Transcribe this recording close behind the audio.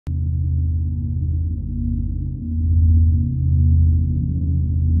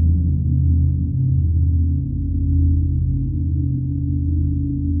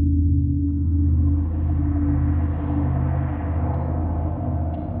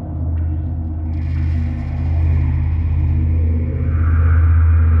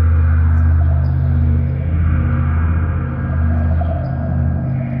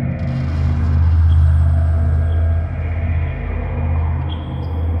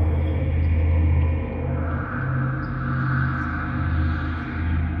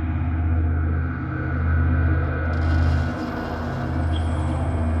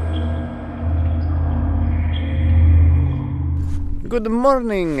Good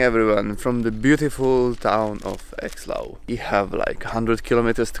morning everyone from the beautiful town of Exlau. We have like 100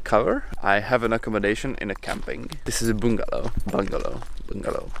 kilometers to cover. I have an accommodation in a camping. This is a bungalow, I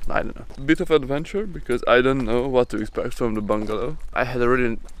don't know. A bit of adventure because I don't know what to expect from the bungalow. I had a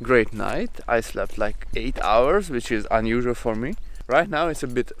really great night. I slept like 8 hours, which is unusual for me. Right now it's a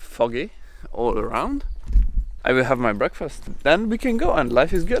bit foggy all around. I will have my breakfast, then we can go and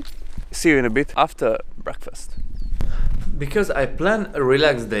life is good. See you in a bit after breakfast. Because I plan a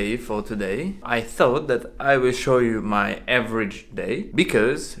relaxed day for today, I thought that I will show you my average day,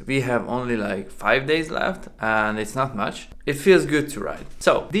 because we have only like 5 days left and it's not much. It feels good to ride.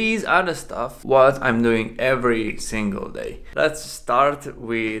 So these are the stuff what I'm doing every single day. Let's start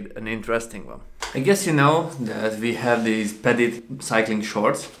with an interesting one. I guess you know that we have these padded cycling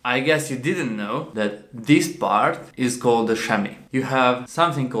shorts. I guess you didn't know that this part is called the chamois. You have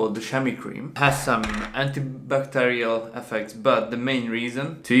something called the chamois cream. It has some antibacterial effects, but the main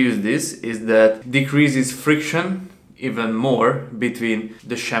reason to use this is that decreases friction even more between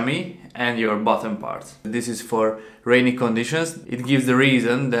the chamois and your bottom parts. This is for rainy conditions. It gives the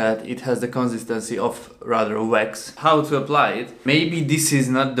reason that it has the consistency of rather wax. How to apply it? Maybe this is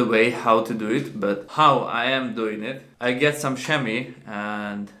not the way how to do it, but how I am doing it. I get some chamois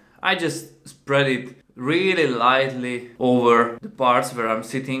and I just spread it really lightly over the parts where I'm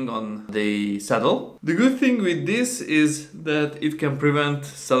sitting on the saddle. The good thing with this is that it can prevent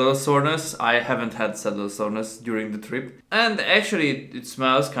saddle soreness. I haven't had saddle soreness during the trip. And actually it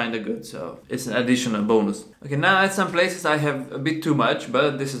smells kind of good, so it's an additional bonus. Okay, now at some places I have a bit too much,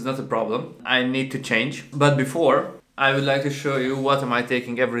 but this is not a problem. I need to change. But before, I would like to show you what am I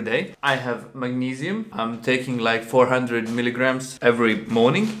taking every day. I have magnesium. I'm taking like 400 milligrams every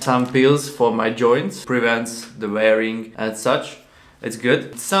morning. Some pills for my joints, prevents the wearing and such. It's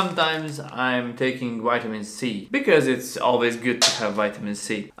good. Sometimes I'm taking vitamin C because it's always good to have vitamin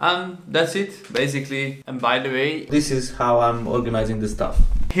C. And that's it, basically. And by the way, this is how I'm organizing the stuff.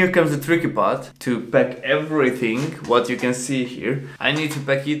 Here comes the tricky part, to pack everything, what you can see here. I need to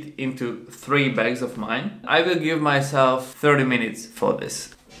pack it into 3 bags of mine. I will give myself 30 minutes for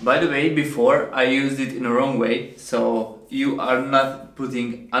this. By the way, before I used it in the wrong way, so you are not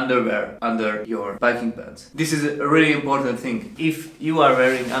putting underwear under your biking pants. This is a really important thing. If you are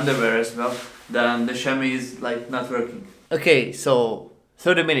wearing underwear as well, then the chamois is like not working. Okay, so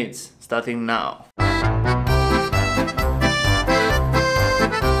 30 minutes starting now.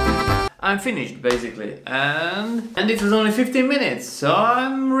 I'm finished basically, and it was only 15 minutes, so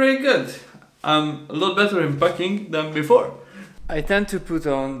I'm really good. I'm a lot better in packing than before. I tend to put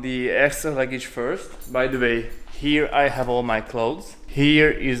on the extra luggage first. By the way, here I have all my clothes. Here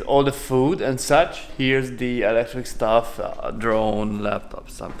is all the food and such. Here's the electric stuff, drone, laptop,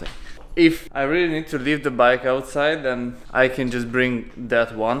 something. If I really need to leave the bike outside, then I can just bring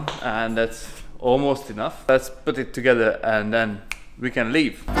that one, and that's almost enough. Let's put it together and then we can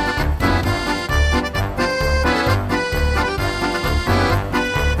leave.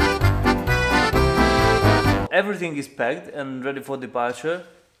 Everything is packed and ready for departure.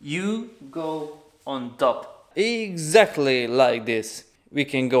 You go on top. Exactly like this. We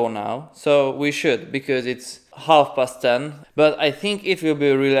can go now. So we should, because it's 10:30. But I think it will be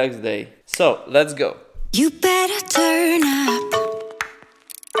a relaxed day. So let's go. You better turn up.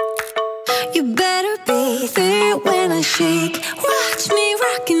 You better be there when I shake. Watch me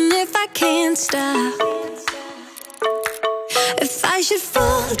rocking if I can't stop. If I should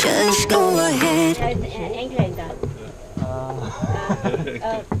fall, just go ahead.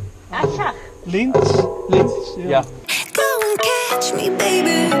 Links, yeah. Go and catch me,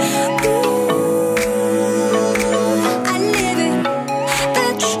 baby. Ooh, I live it.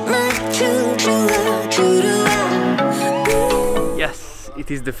 That's my true love. Yes, it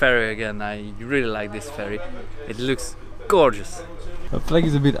is the ferry again. I really like this ferry. It looks gorgeous. The flag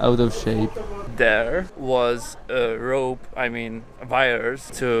is a bit out of shape. There was a rope, wires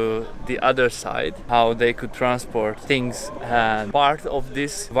to the other side, how they could transport things, and part of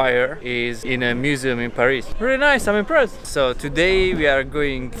this wire is in a museum in Paris. Really nice, I'm impressed. So today we are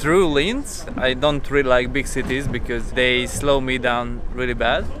going through Linz. I don't really like big cities because they slow me down really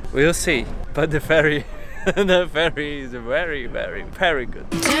bad. We'll see, but the ferry the ferry is very, very, very good.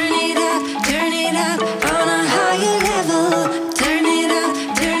 Turn it up on a higher level. Turn it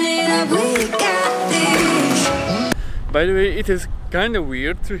up, we got this. By the way, it is kind of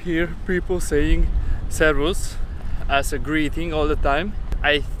weird to hear people saying servus as a greeting all the time.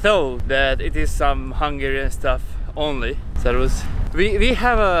 I thought that it is some Hungarian stuff only. Servus. We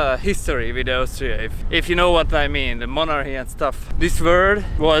have a history with Austria, if you know what I mean, the monarchy and stuff. This word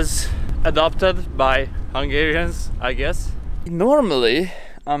was adopted by Hungarians, I guess, Normally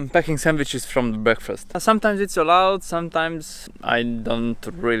I'm packing sandwiches from the breakfast. Sometimes it's allowed, sometimes I don't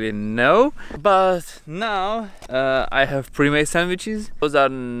really know. But now I have pre-made sandwiches. Those are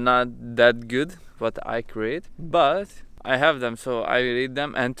not that good, what I create, but I have them, so I will eat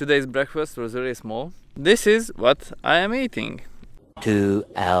them. And today's breakfast was really small. This is what I am eating. 2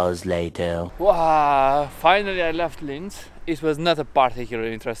 hours later. Wow, finally I left Linz. It was not a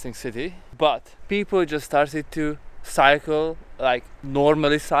particularly interesting city, but people just started to cycle like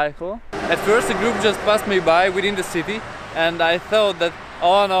normally cycle. At first the group just passed me by within the city and I thought that,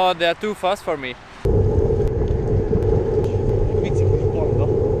 oh no, they are too fast for me.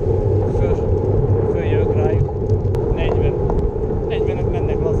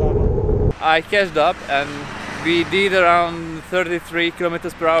 I catched up and we did around 33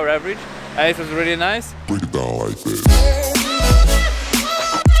 kilometers per hour average and it was really nice. Break it down like this.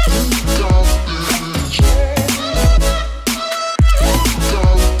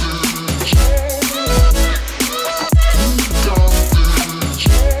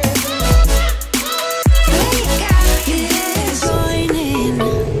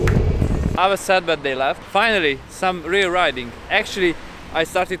 I was sad but they left. Finally, some real riding. Actually, I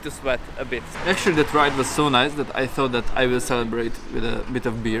started to sweat a bit. Actually, that ride was so nice that I thought that I will celebrate with a bit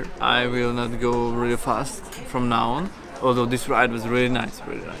of beer. I will not go really fast from now on, although this ride was really nice,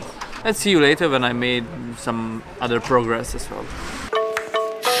 really nice. Let's see you later when I made some other progress as well.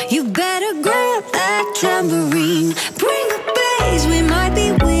 You better grab that tambourine. Bring the bass, we might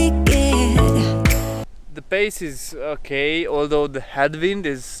be wicked. The pace is okay, although the headwind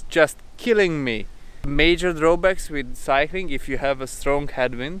is just killing me. Major drawbacks with cycling if you have a strong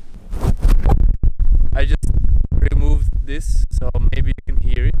headwind. I just removed this so maybe you can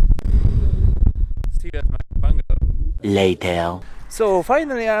hear it. See you at my bungalow. Later. So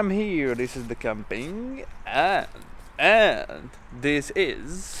finally I'm here. This is the camping and this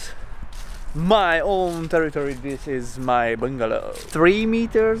is my own territory. This is my bungalow. 3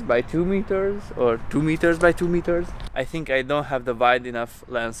 meters by 2 meters or 2 meters by 2 meters. I think I don't have the wide enough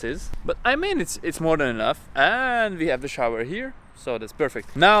lenses, but I mean it's more than enough. And we have the shower here, so that's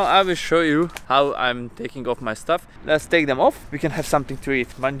perfect. Now I will show you how I'm taking off my stuff. Let's take them off. We can have something to eat.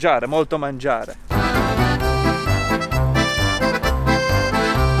 Mangiare, molto mangiare.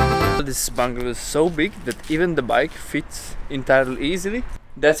 This bungalow is so big that even the bike fits entirely easily.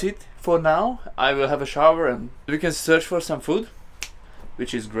 That's it for now. I will have a shower and we can search for some food,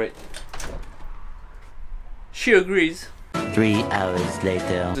 which is great. She agrees. 3 hours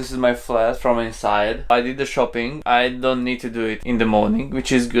later. This is my flat from inside. I did the shopping. I don't need to do it in the morning,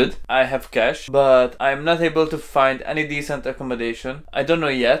 which is good. I have cash, but I'm not able to find any decent accommodation. I don't know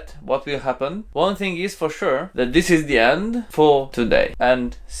yet what will happen. One thing is for sure, that this is the end for today.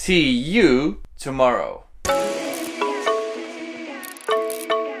 And see you tomorrow.